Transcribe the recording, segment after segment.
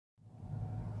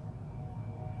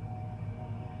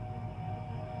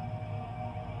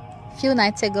Few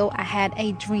nights ago, I had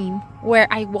a dream where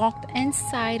I walked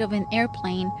inside of an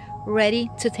airplane ready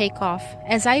to take off.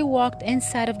 As I walked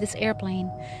inside of this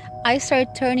airplane, I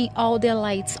started turning all the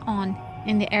lights on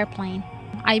in the airplane.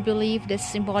 I believe that's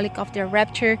symbolic of the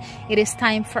rapture. It is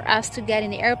time for us to get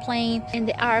in the airplane, in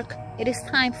the ark. It is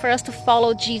time for us to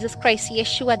follow Jesus Christ,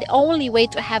 Yeshua, the only way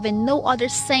to heaven. No other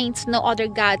saints, no other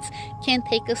gods can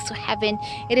take us to heaven.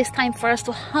 It is time for us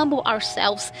to humble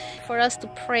ourselves, for us to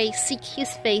pray, seek His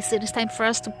face. It is time for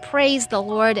us to praise the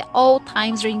Lord at all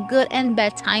times, during good and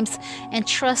bad times, and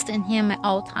trust in Him at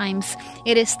all times.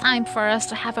 It is time for us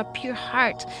to have a pure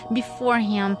heart before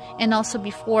Him and also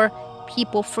before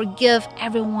people. Forgive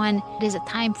everyone. It is a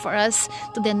time for us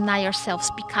to deny ourselves,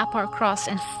 pick up our cross,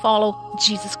 and follow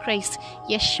Jesus Christ,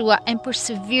 Yeshua, and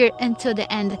persevere until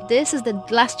the end. This is the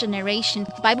last generation.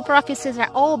 Bible prophecies are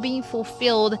all being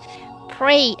fulfilled.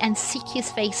 Pray and seek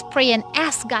His face. Pray and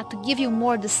ask God to give you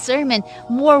more discernment,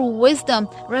 more wisdom,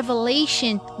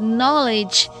 revelation,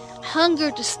 knowledge, hunger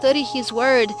to study His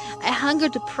word, a hunger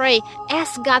to pray.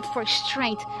 Ask God for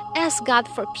strength. Ask God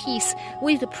for peace.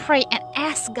 We need to pray and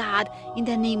ask God in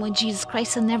the name of Jesus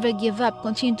Christ to never give up.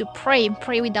 Continue to pray and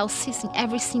pray without ceasing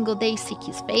every single day. Seek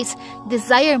His face.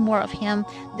 Desire more of Him.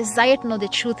 Desire to know the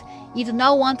truth. You do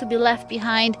not want to be left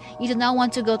behind. You do not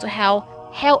want to go to hell.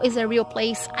 Hell is a real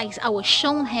place. I was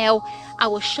shown hell. I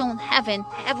was shown heaven.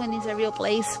 Heaven is a real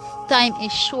place. Time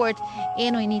is short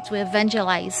and we need to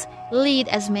evangelize. Lead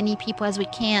as many people as we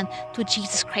can to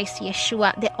Jesus Christ,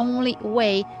 Yeshua, the only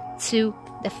way to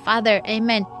the Father.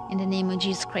 Amen. In the name of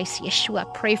Jesus Christ, Yeshua, I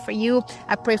pray for you.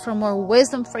 I pray for more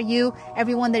wisdom for you.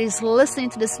 Everyone that is listening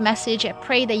to this message, I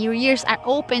pray that your ears are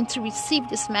open to receive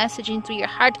this message into your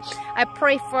heart. I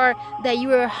pray for that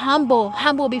you are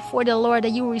humble before the Lord, that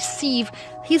you receive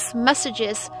His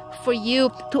messages for you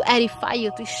to edify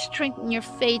you, to strengthen your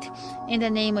faith in the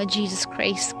name of Jesus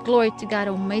Christ. Glory to God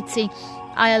Almighty.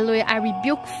 Hallelujah. I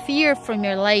rebuke fear from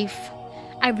your life.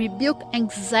 I rebuke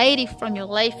anxiety from your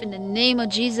life in the name of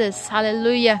Jesus.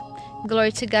 Hallelujah.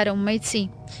 Glory to God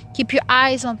Almighty. Keep your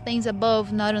eyes on things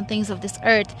above, not on things of this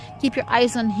earth. Keep your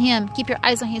eyes on Him. Keep your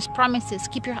eyes on His promises.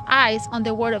 Keep your eyes on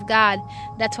the Word of God.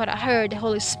 That's what I heard. The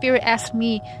Holy Spirit asked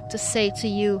me to say to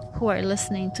you who are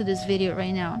listening to this video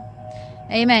right now.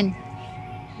 Amen.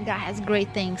 God has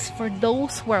great things for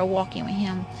those who are walking with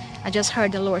Him. I just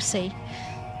heard the Lord say,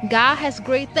 God has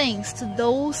great things to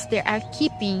those that are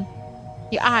keeping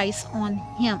your eyes on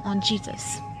Him, on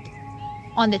Jesus,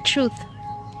 on the truth.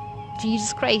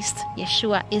 Jesus Christ,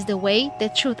 Yeshua, is the way, the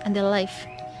truth, and the life.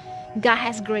 God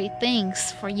has great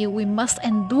things for you. We must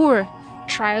endure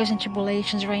trials and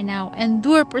tribulations right now.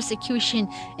 Endure persecution.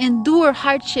 Endure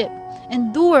hardship.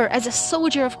 Endure as a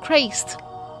soldier of Christ.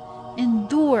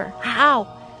 Endure. How?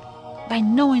 By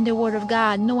knowing the Word of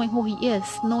God, knowing who He is,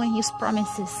 knowing His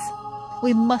promises.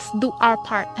 We must do our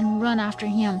part and run after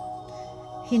Him.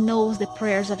 He knows the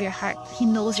prayers of your heart. He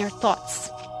knows your thoughts.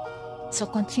 So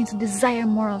continue to desire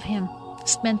more of Him.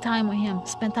 Spend time with Him.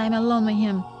 Spend time alone with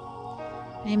Him.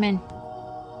 Amen.